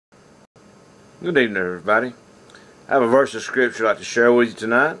Good evening, everybody. I have a verse of scripture I'd like to share with you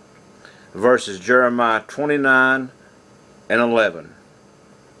tonight. The verse is Jeremiah 29:11.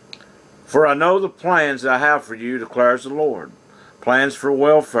 For I know the plans that I have for you, declares the Lord. Plans for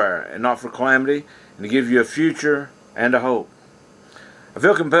welfare and not for calamity, and to give you a future and a hope. I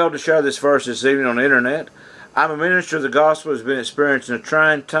feel compelled to share this verse this evening on the internet. I'm a minister of the gospel who has been experiencing a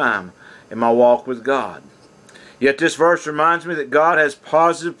trying time in my walk with God. Yet this verse reminds me that God has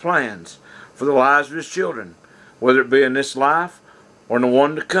positive plans for the lives of His children, whether it be in this life or in the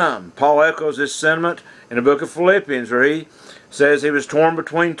one to come. Paul echoes this sentiment in the book of Philippians, where he says he was torn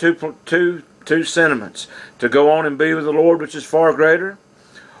between two sentiments: to go on and be with the Lord, which is far greater,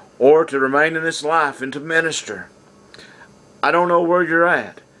 or to remain in this life and to minister. I don't know where you're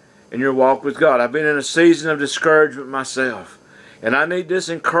at in your walk with God. I've been in a season of discouragement myself, and I need this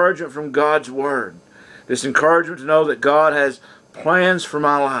encouragement from God's Word. This encouragement to know that God has plans for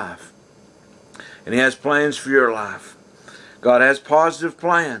my life, and He has plans for your life. God has positive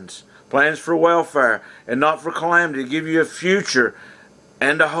plans, plans for welfare and not for calamity, to give you a future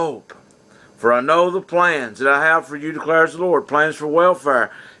and a hope. For I know the plans that I have for you, declares the Lord, plans for welfare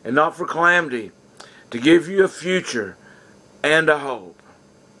and not for calamity, to give you a future and a hope.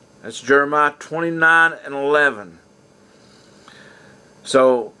 That's Jeremiah 29:11.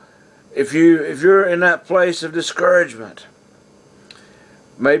 So if you're in that place of discouragement,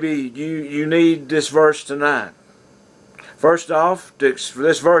 maybe you need this verse tonight. First off, for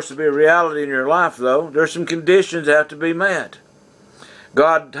this verse to be a reality in your life, though, there's some conditions that have to be met.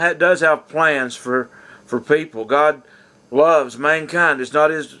 God does have plans for people. God loves mankind. It's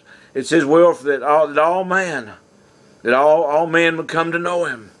His will that all men would come to know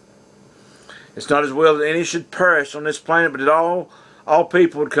Him. It's not His will that any should perish on this planet, but that all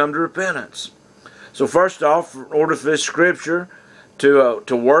people would come to repentance. So first off, in order for this scripture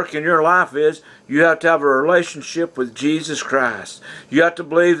to work in your life, is you have to have a relationship with Jesus Christ. You have to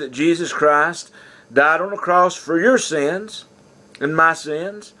believe that Jesus Christ died on the cross for your sins and my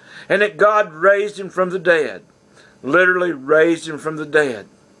sins, and that God raised Him from the dead. Literally raised Him from the dead.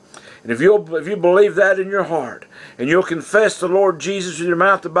 And if you believe that in your heart, and you'll confess the Lord Jesus with your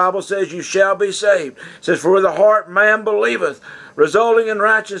mouth, the Bible says you shall be saved. It says, for with the heart man believeth, resulting in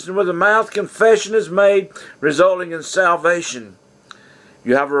righteousness, and with the mouth confession is made, resulting in salvation.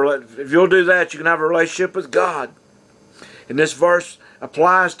 If you'll do that, you can have a relationship with God. And this verse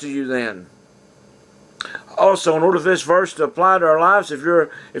applies to you then. Also, in order for this verse to apply to our lives, if you're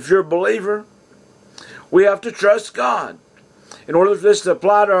a believer, we have to trust God. In order for this to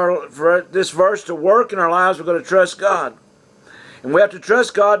apply for this verse to work in our lives, we're going to trust God. And we have to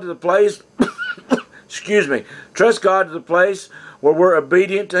trust God to the place, trust God to the place where we're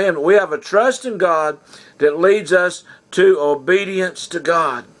obedient to Him. We have a trust in God that leads us to obedience to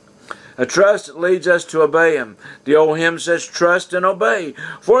God. A trust that leads us to obey Him. The old hymn says, trust and obey.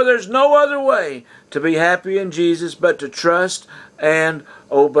 For there's no other way to be happy in Jesus but to trust and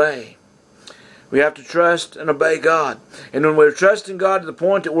obey. We have to trust and obey God. And when we're trusting God to the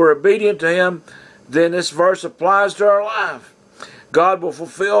point that we're obedient to Him, then this verse applies to our life. God will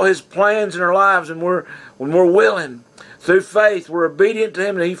fulfill His plans in our lives, and when we're willing. Through faith, we're obedient to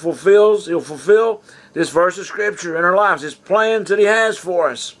Him, and He'll fulfill this verse of Scripture in our lives, His plans that He has for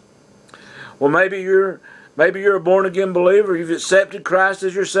us. Well, maybe you're a born-again believer. You've accepted Christ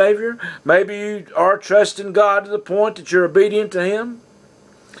as your Savior. Maybe you are trusting God to the point that you're obedient to Him.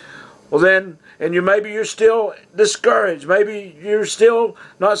 Well then, maybe you're still discouraged. Maybe you're still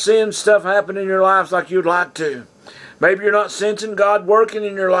not seeing stuff happen in your lives like you'd like to. Maybe you're not sensing God working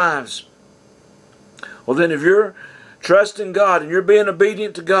in your lives. Well then, if you're trusting God and you're being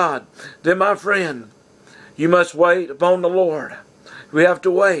obedient to God, then my friend, you must wait upon the Lord. We have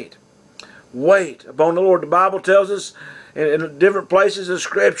to wait. Wait upon the Lord. The Bible tells us in different places of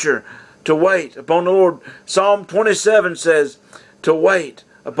Scripture to wait upon the Lord. Psalm 27 says to wait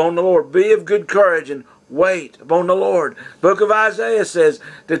upon the Lord. Be of good courage and wait upon the Lord. The book of Isaiah says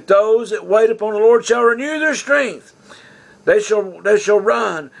that those that wait upon the Lord shall renew their strength. They shall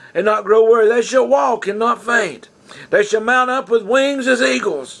run and not grow weary. They shall walk and not faint. They shall mount up with wings as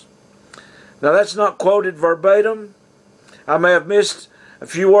eagles. Now that's not quoted verbatim. I may have missed a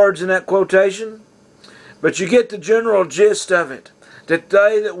few words in that quotation, but you get the general gist of it. That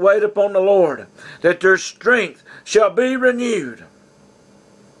they that wait upon the Lord, that their strength shall be renewed.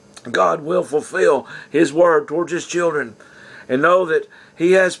 God will fulfill His word towards His children. And know that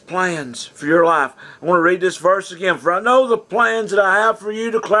He has plans for your life. I want to read this verse again. For I know the plans that I have for you,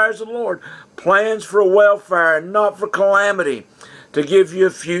 declares the Lord. Plans for welfare and not for calamity, to give you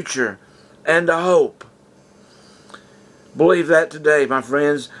a future and a hope. Believe that today, my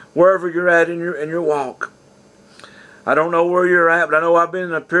friends, wherever you're at in your walk. I don't know where you're at, but I know I've been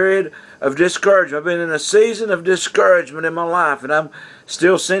in a period of discouragement. I've been in a season of discouragement in my life, and I'm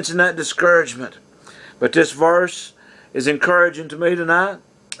still sensing that discouragement. But this verse is encouraging to me tonight.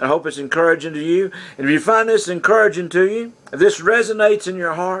 I hope it's encouraging to you. And if you find this encouraging to you, if this resonates in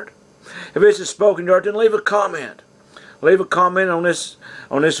your heart, if this is spoken to your heart, then leave a comment. Leave a comment on this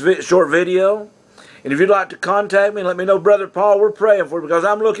short video. And if you'd like to contact me, let me know, Brother Paul, we're praying for you, because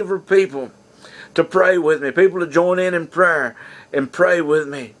I'm looking for people to pray with me, people to join in prayer and pray with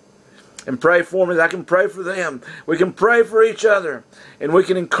me and pray for me that I can pray for them. We can pray for each other, and we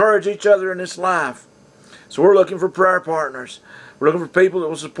can encourage each other in this life. So we're looking for prayer partners. We're looking for people that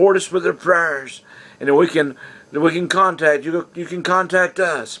will support us with their prayers, and that we can contact you. You can contact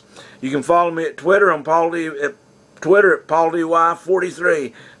us. You can follow me at Twitter on Twitter at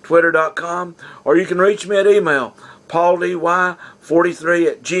PaulDY43, Twitter.com, or you can reach me at email,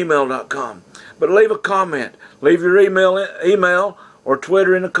 PaulDY43@gmail.com. But leave a comment. Leave your email or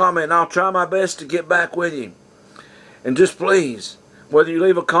Twitter in a comment, and I'll try my best to get back with you. And just please, whether you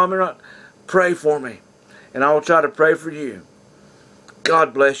leave a comment or not, pray for me, and I will try to pray for you.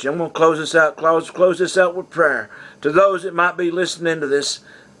 God bless you. I'm going to close this out. Close this out with prayer to those that might be listening to this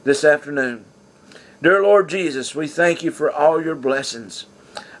afternoon. Dear Lord Jesus, we thank you for all your blessings.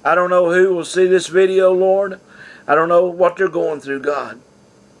 I don't know who will see this video, Lord. I don't know what they're going through, God.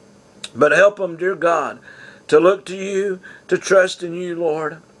 But help them, dear God, to look to you, to trust in you,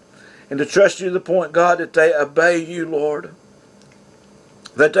 Lord. And to trust you to the point, God, that they obey you, Lord.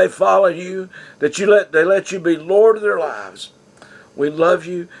 That they follow you, that they let you be Lord of their lives. We love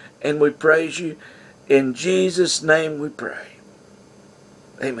you and we praise you. In Jesus' name we pray.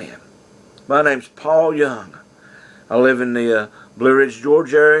 Amen. My name's Paul Young. I live in the Blue Ridge,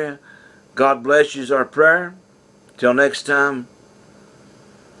 Georgia area. God bless you is our prayer. Till next time,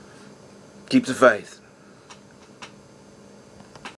 keep the faith.